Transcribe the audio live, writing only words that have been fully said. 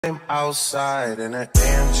I'm outside in an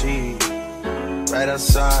AMG, right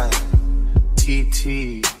outside,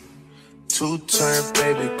 TT, two-turn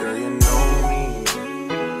baby girl, you know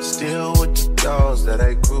me. Still with the dolls that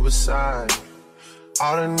I grew beside.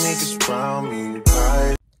 All the niggas around me,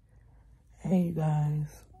 right? Hey you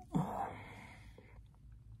guys,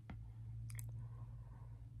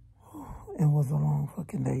 it was a long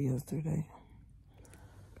fucking day yesterday.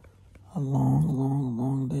 A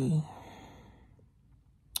long day.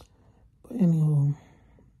 But anywho,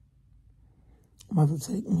 I'm about to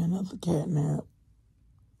take me another cat nap.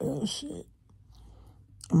 Oh shit.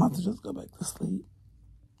 I'm about to just go back to sleep.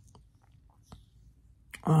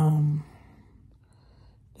 Then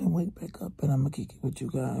wake back up and I'm gonna kick it with you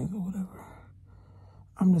guys or whatever.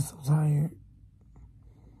 I'm just so tired.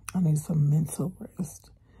 I need some mental rest.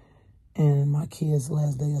 And my kids'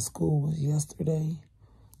 last day of school was yesterday.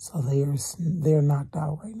 So they're knocked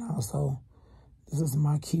out right now. So this is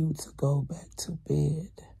my cue to go back to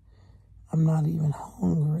bed. I'm not even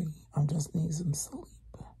hungry. I just need some sleep.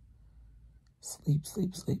 Sleep.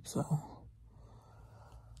 So,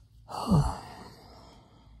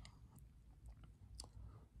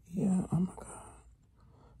 yeah, oh my God.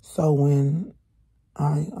 So when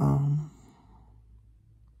I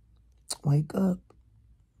wake up,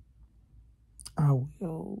 I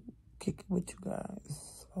will kick it with you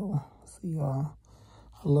guys. So see y'all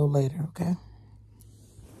a little later, okay?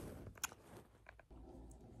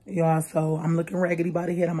 Y'all, so I'm looking raggedy by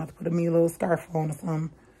the head. I'm about to put me a little scarf on or something.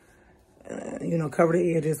 You know, cover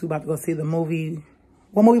the edges. We about to go see the movie.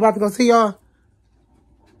 What movie about to go see, y'all?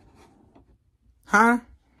 Huh?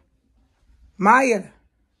 Maya?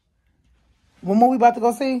 What movie about to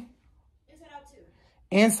go see? Inside Out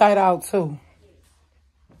 2. Inside Out 2.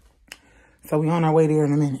 So we on our way there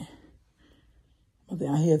in a minute. But then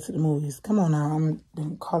I head to the movies. Come on now. I've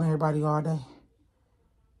been calling everybody all day.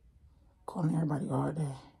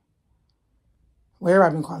 Well,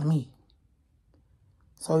 everybody been calling me.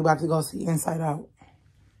 So we about to go see Inside Out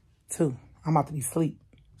 2. I'm about to be asleep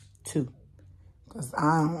too. Because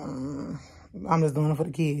I'm just doing it for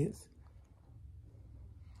the kids.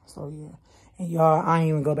 So yeah. And y'all, I ain't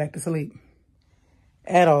even go back to sleep.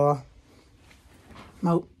 At all.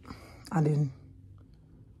 Nope. I didn't.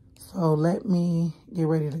 So let me get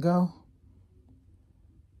ready to go.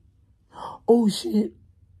 Oh shit.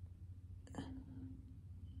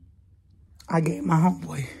 I gave my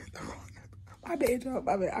homeboy the wrong number. My bad, y'all.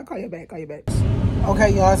 My bad. I'll call you back. Okay,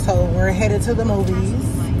 y'all. So we're headed to the movies.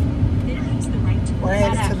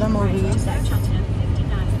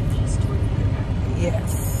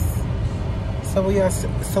 Yes.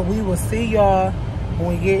 So we will see y'all when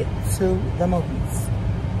we get to the movies.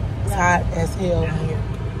 It's hot as hell in here.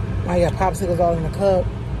 I got popsicles all in the cup.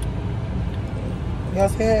 Y'all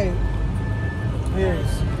say, hey,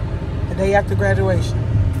 here's the day after graduation.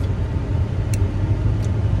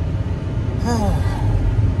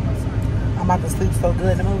 I'm about to sleep so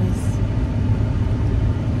good in the movies.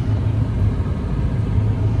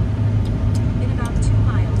 In about 2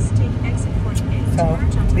 miles, take exit 48.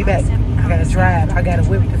 So, be back. I gotta drive. I gotta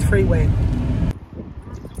whip this freeway.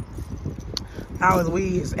 Now as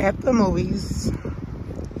we is at the movies.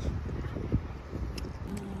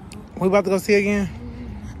 We about to go see again?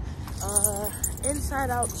 Inside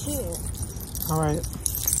Out 2. All right.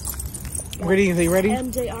 Gritty, are you ready?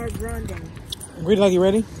 MJR Grande. Gritty, like you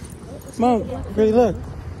ready? Come on, Gritty, look.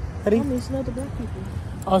 Ready? Mommy, smell the black people.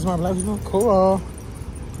 Oh, it's my black people? Cool.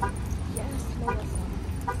 Yes, smell that.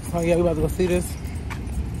 So yeah, we about to go see this.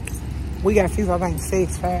 We got seats, I think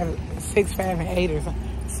 6, 5, and 8 or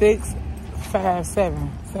something. 6, 5,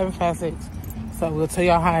 7. 7, 5, 6. So we'll tell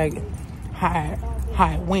y'all how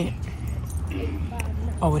it went.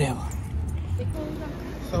 Or whatever.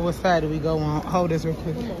 So what side do we go on? Hold this real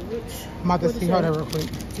quick. I'm about to see. Hold that real quick.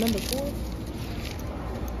 Number 4.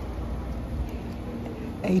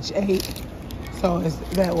 H8. So it's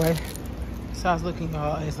that way. So I was looking,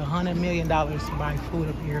 y'all. It's $100 million to buy food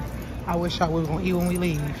up here. I wish y'all was gonna eat when we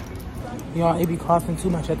leave. Y'all, it be costing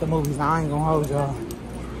too much at the movies. I ain't gonna hold y'all.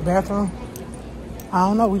 The bathroom? I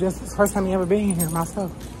don't know. It's the first time you ever been here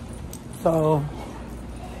myself. So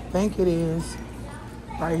I think it is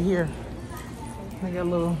right here. I got a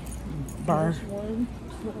little bar.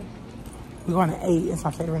 We're going to 8. It's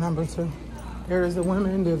my favorite number too. There is the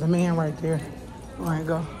woman. There's a man right there. Where I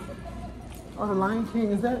go. Oh, the Lion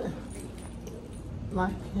King. Is that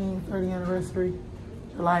Lion King 30th anniversary?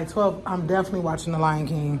 July 12th. I'm definitely watching the Lion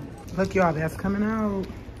King. Look, y'all, that's coming out.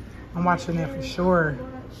 I'm watching that for sure.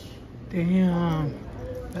 Damn.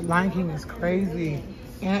 The Lion King is crazy.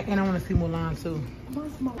 And I want to see Mulan too.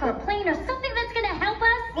 A plane or something that's gonna help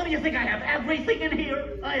us? you think I have everything in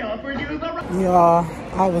here? I offered you the right. Y'all,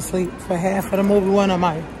 I was asleep for half of the movie, one of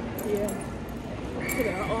my. Yeah.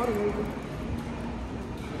 All the movies.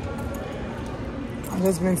 I've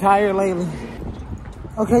just been tired lately.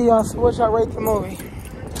 Okay, y'all, so what y'all rate the movie? Yeah,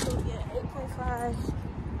 8.5.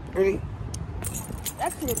 Really?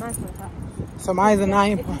 Actually, 9.5. So mine's a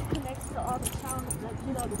 9. If it connects to all the channels, like,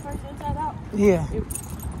 you know, the first Inside Out, Yeah. it makes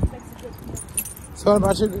a good connection. So what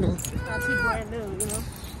about you, Denise? It's not too brand new, you know?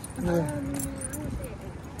 Yeah.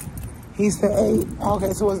 He said 8.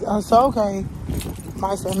 Okay, so okay.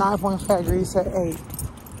 Mike said 9.5. He said 8.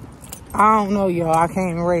 I don't know, y'all. I can't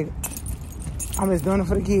even rate it. I'm just doing it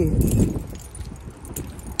for the kids.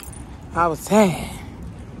 I was tired.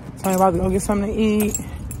 So I'm about to go get something to eat.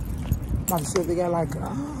 About to see if they got like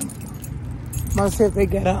about to see if they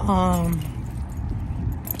got a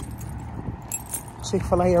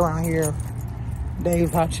Chick-fil-A around here.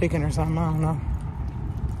 Dave's Hot Chicken or something. I don't know.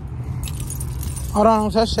 Hold on,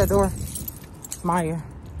 don't touch that door. Maya.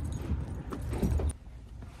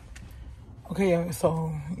 Okay,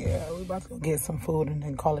 so yeah, we about to go get some food and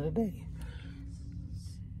then call it a day.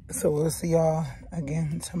 So we'll see y'all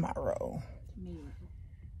again tomorrow.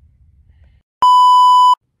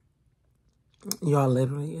 Y'all,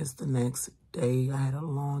 literally, it's the next day. I had a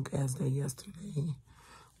long ass day yesterday.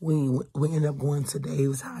 We ended up going to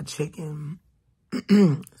Dave's Hot Chicken.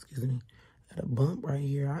 Excuse me. Got a bump right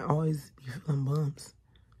here. I always be feeling bumps.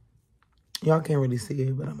 Y'all can't really see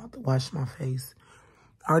it, but I'm about to wash my face.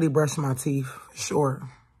 I already brushed my teeth, for sure.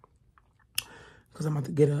 Because I'm about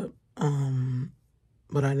to get up.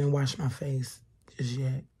 But I didn't wash my face just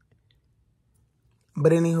yet.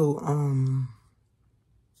 But anywho,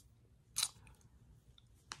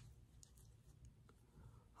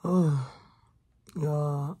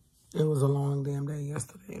 y'all, it was a long damn day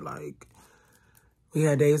yesterday. Like, we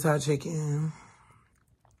had Dave's Hot Chicken.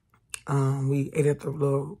 We ate at the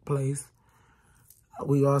little place.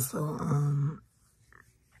 We also,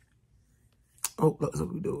 that's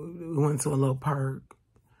what we do. We went to a little park.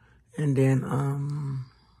 And then,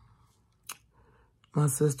 my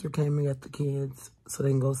sister came and got the kids so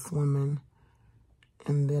they can go swimming.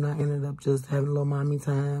 And then I ended up just having a little mommy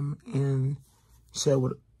time and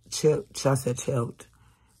chilled.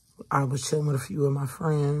 I was chilling with a few of my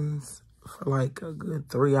friends for like a good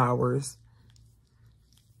 3 hours.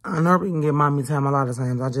 I never can get mommy time a lot of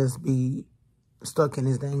times. I just be stuck in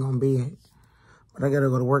this dang on bed. But I gotta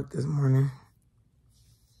go to work this morning.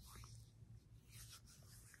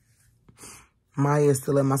 Maya is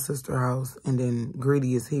still at my sister's house, and then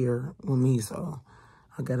Greedy is here with me, so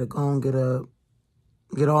I gotta go and get up,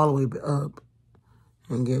 get all the way up,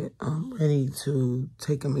 and get ready to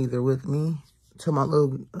take him either with me to my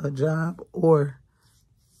little job, or,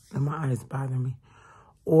 and my eyes bother me,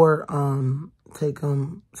 or take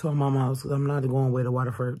him to my mama's house, because I'm not going way to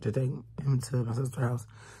Waterford to take him to my sister's house.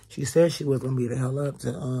 She said she was gonna be the hell up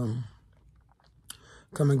to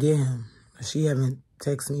come and get him. She haven't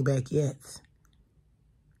texted me back yet.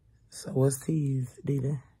 So what's these,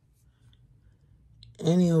 Dita?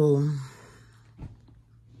 Anywho,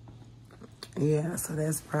 yeah, so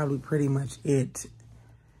that's probably pretty much it.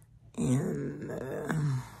 And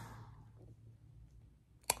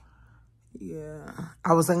yeah,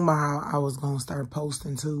 I was thinking about how I was gonna start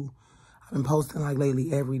posting too. I've been posting like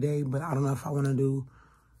lately every day, but I don't know if I want to do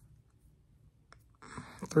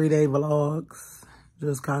 3-day vlogs.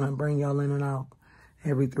 Just kind of bring y'all in and out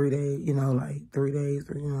every 3 days, you know, like 3 days,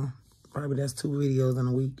 or, you know, probably that's 2 videos in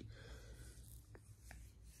a week.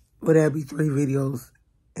 But that'd be 3 videos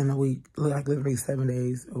in a week, like literally 7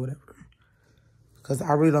 days or whatever. Because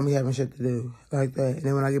I really don't be having shit to do like that. And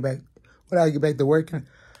then when I get back to working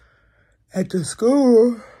at the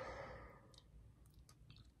school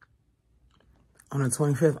on the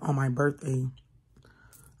 25th on my birthday,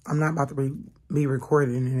 I'm not about to be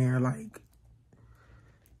recording in there. Like,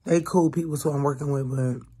 they cool people who I'm working with,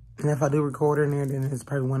 but and if I do record in there, then it's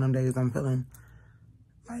probably one of them days I'm feeling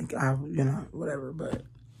like you know, whatever, but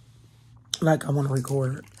like I want to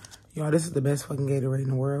record. Y'all, this is the best fucking Gatorade in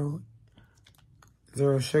the world.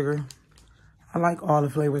 0 sugar. I like all the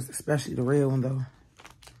flavors, especially the red one though.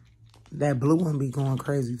 That blue one be going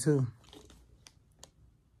crazy too.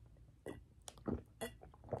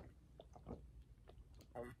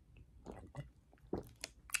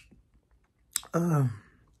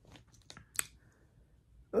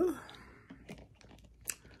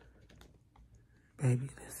 Baby,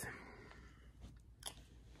 listen.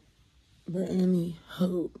 But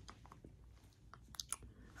anyhow,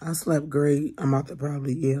 I slept great. I'm about to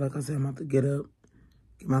probably, yeah, like I said, I'm about to get up,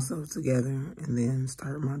 get myself together, and then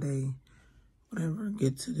start my day. Whatever,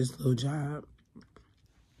 get to this little job.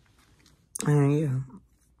 And yeah.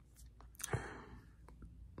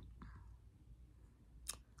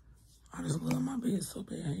 I just love my bed so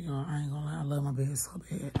bad, y'all. I ain't gonna lie, I love my bed so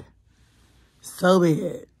bad. So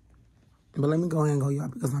bad. But let me go ahead and go, y'all,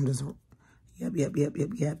 because I'm just, yep.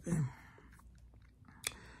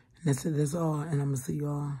 And that's all. And I'm gonna see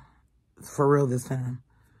y'all for real this time.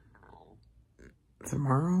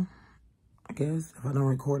 Tomorrow, I guess, if I don't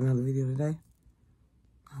record another video today.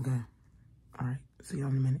 Okay. All right. See y'all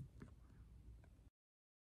in a minute.